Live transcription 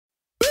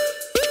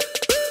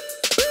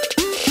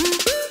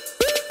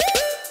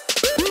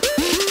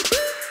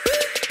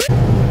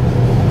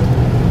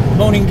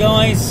Morning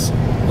guys,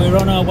 we're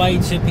on our way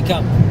to pick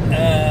up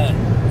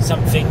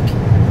something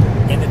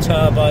in the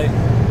turbo.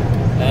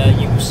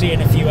 You will see in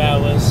a few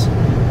hours.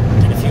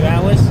 In a few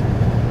hours?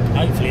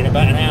 Hopefully in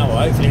about an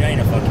hour. Hopefully it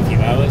ain't a fucking few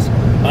hours.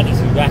 I need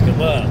to be back at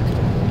work.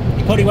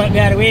 You probably won't be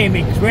able to hear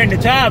me because we're in the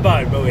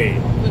turbo, boy.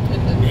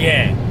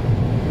 Yeah.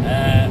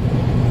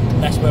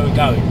 That's where we're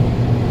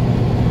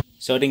going.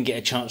 So I didn't get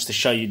a chance to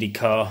show you the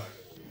car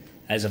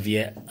as of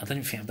yet. I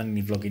don't think I've done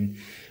any vlogging.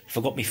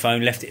 Forgot my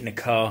phone, left it in the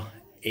car.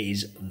 It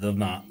is the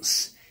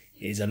nuts.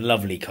 It is a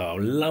lovely car,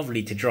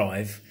 lovely to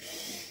drive.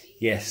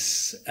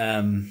 Yes,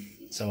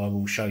 so I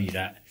will show you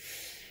that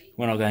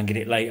when I go and get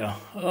it later.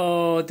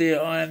 Oh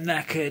dear, I am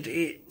knackered.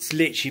 It's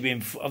literally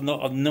been, I've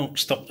not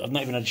stopped. I've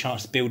not even had a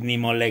chance to build any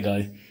of my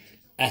Lego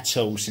at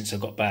all since I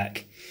got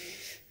back.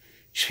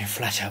 Just been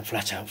flat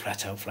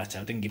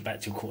out. Didn't get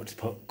back till quarter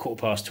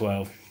past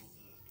 12.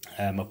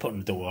 I put on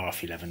the door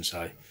half 11,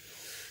 so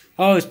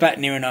I was back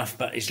near enough,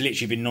 but it's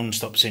literally been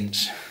non-stop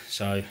since.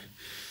 So,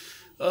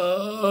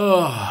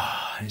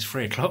 it's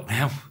 3 o'clock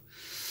now.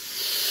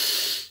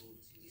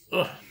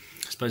 I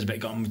suppose I better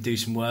get on and do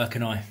some work,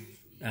 and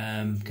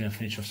I'm going to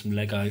finish off some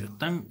Lego.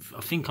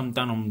 I think I'm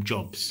done on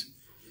jobs.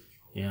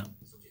 Yeah,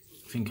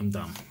 I think I'm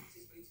done.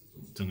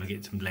 So I'm going to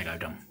get some Lego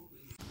done.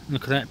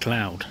 Look at that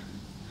cloud.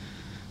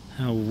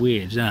 How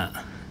weird is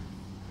that?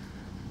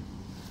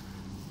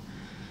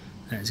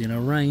 That's going to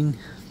rain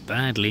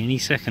badly any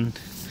second.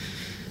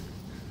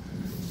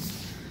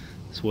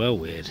 It's well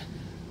weird.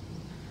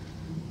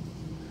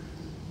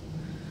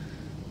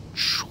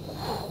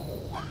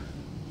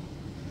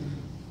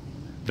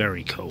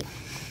 Very cool.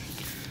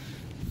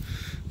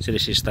 So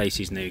this is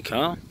Stacey's new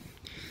car.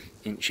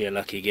 Isn't she a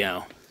lucky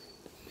gal?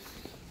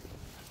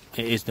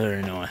 It is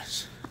very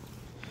nice.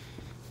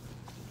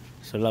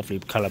 It's a lovely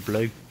colour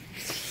blue.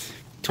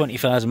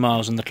 20,000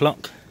 miles on the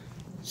clock.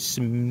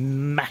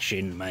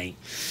 Smashing, mate.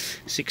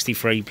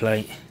 63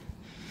 plate.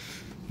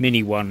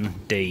 Mini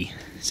 1D.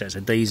 So it's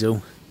a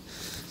diesel.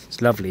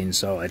 It's lovely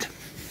inside.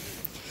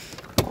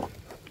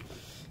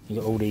 You've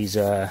got all these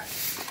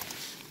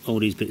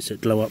bits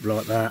that glow up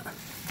like that.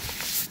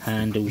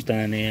 Handles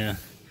down here,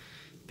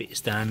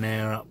 bits down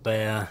there, up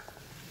there.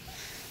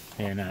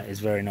 Yeah, no, it's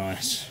very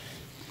nice.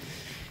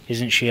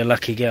 Isn't she a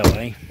lucky girl,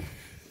 eh?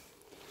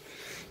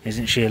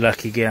 Isn't she a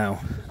lucky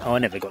girl? Oh, I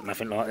never got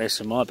nothing like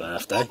this on my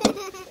birthday.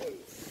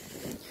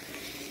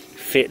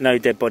 Fit, no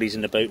dead bodies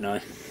in the boot, no.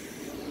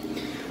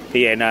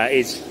 But yeah, no,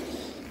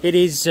 it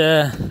is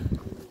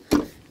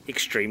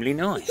extremely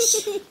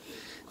nice.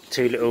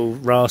 Two little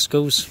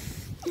rascals.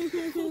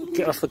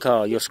 Get off the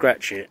car, you'll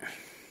scratch it.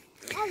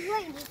 I was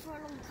waiting for a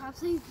long time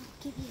so you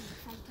could give me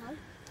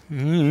a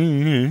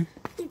photo.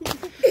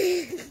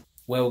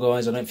 Well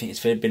guys, I don't think it's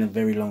been a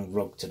very long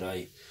vlog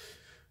today.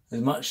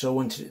 As much as I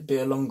wanted it to be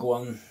a longer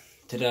one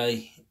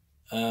today,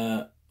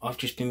 I've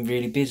just been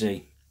really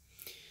busy.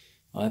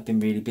 I've been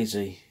really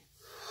busy.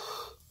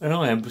 And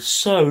I am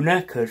so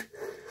knackered.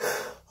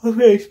 I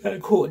think it's about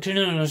 9:15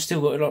 and I've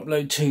still got to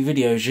upload 2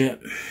 videos yet.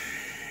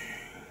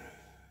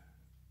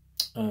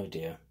 Oh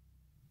dear.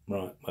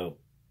 Right, well,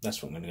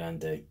 that's what I'm going to go and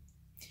do.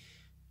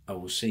 I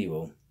will see you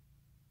all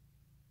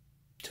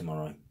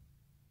tomorrow.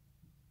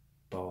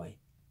 Bye.